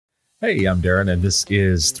Hey, I'm Darren, and this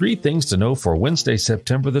is 3 Things to Know for Wednesday,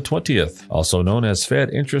 September the 20th, also known as Fed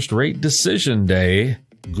Interest Rate Decision Day.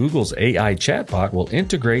 Google's AI chatbot will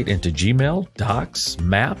integrate into Gmail, Docs,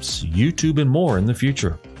 Maps, YouTube, and more in the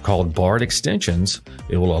future. Called Bard Extensions,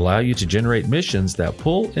 it will allow you to generate missions that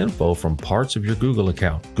pull info from parts of your Google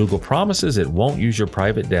account. Google promises it won't use your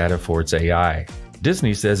private data for its AI.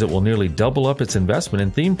 Disney says it will nearly double up its investment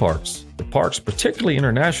in theme parks. The parks, particularly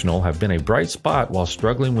international, have been a bright spot while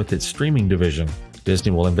struggling with its streaming division.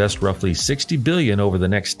 Disney will invest roughly $60 billion over the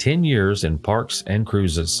next 10 years in parks and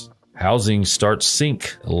cruises. Housing starts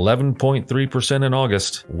sink 11.3% in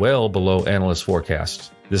August, well below analyst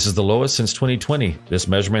forecasts. This is the lowest since 2020. This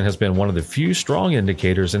measurement has been one of the few strong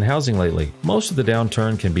indicators in housing lately. Most of the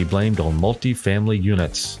downturn can be blamed on multifamily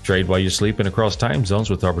units. Trade while you sleep and across time zones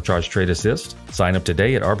with Arbitrage Trade Assist. Sign up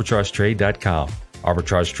today at arbitragetrade.com.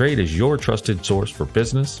 Arbitrage Trade is your trusted source for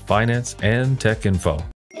business, finance, and tech info.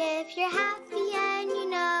 If you're happy and you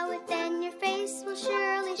know it, then your face will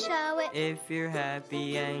surely show it. If you're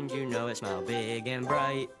happy and you know it, smile big and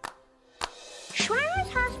bright. Shriners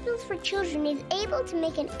Hospitals for Children is able to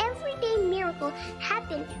make an everyday miracle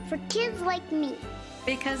happen for kids like me.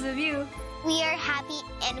 Because of you. We are happy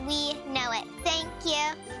and we know it. Thank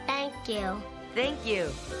you. Thank you. Thank you.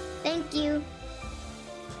 Thank you.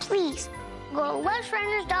 Please, go to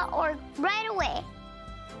loveshriners.org right away.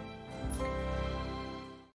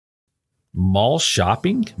 Mall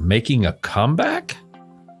shopping making a comeback?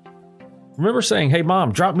 Remember saying, "Hey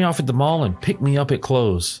mom, drop me off at the mall and pick me up at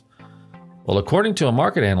close." Well, according to a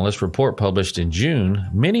market analyst report published in June,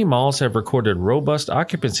 many malls have recorded robust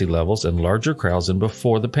occupancy levels and larger crowds than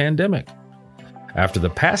before the pandemic. After the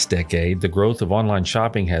past decade, the growth of online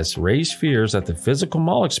shopping has raised fears that the physical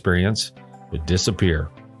mall experience would disappear,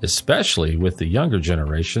 especially with the younger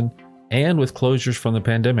generation and with closures from the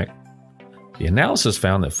pandemic. The analysis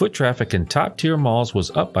found that foot traffic in top-tier malls was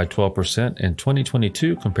up by 12% in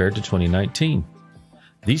 2022 compared to 2019.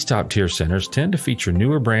 These top-tier centers tend to feature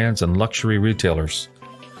newer brands and luxury retailers.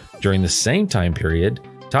 During the same time period,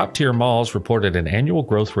 top-tier malls reported an annual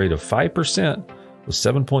growth rate of 5% with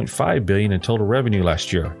 $7.5 billion in total revenue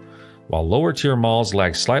last year, while lower-tier malls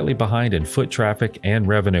lagged slightly behind in foot traffic and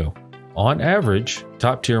revenue. On average,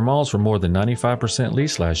 top-tier malls were more than 95%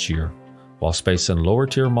 leased last year, while space in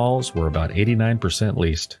lower-tier malls were about 89%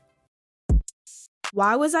 leased.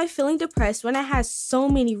 Why was I feeling depressed when I had so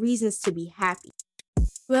many reasons to be happy?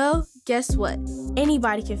 Well, guess what?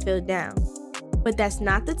 Anybody can feel down. But that's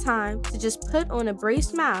not the time to just put on a brave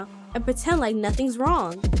smile and pretend like nothing's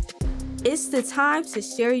wrong. It's the time to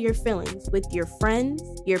share your feelings with your friends,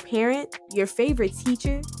 your parent, your favorite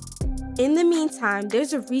teacher. In the meantime,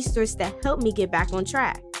 there's a resource that helped me get back on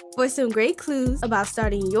track. For some great clues about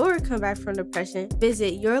starting your comeback from depression,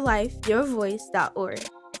 visit yourlifeyourvoice.org.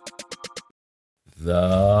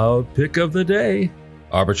 The pick of the day.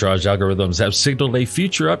 Arbitrage algorithms have signaled a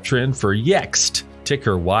future uptrend for Yext,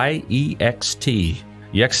 ticker YEXT.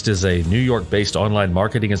 Yext is a New York-based online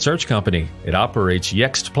marketing and search company. It operates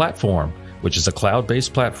Yext Platform, which is a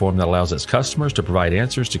cloud-based platform that allows its customers to provide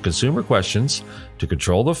answers to consumer questions, to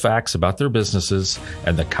control the facts about their businesses,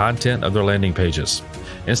 and the content of their landing pages.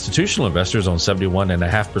 Institutional investors own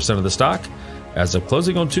 71.5% of the stock. As of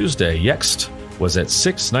closing on Tuesday, Yext was at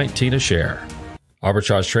 $6.19 a share.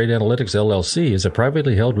 Arbitrage Trade Analytics LLC is a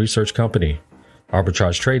privately held research company.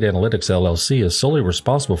 Arbitrage Trade Analytics LLC is solely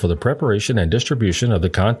responsible for the preparation and distribution of the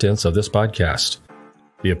contents of this podcast.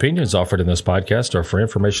 The opinions offered in this podcast are for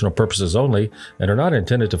informational purposes only and are not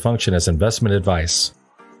intended to function as investment advice.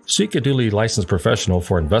 Seek a duly licensed professional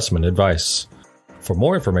for investment advice. For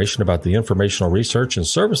more information about the informational research and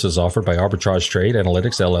services offered by Arbitrage Trade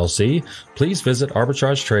Analytics LLC, please visit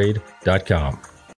arbitragetrade.com.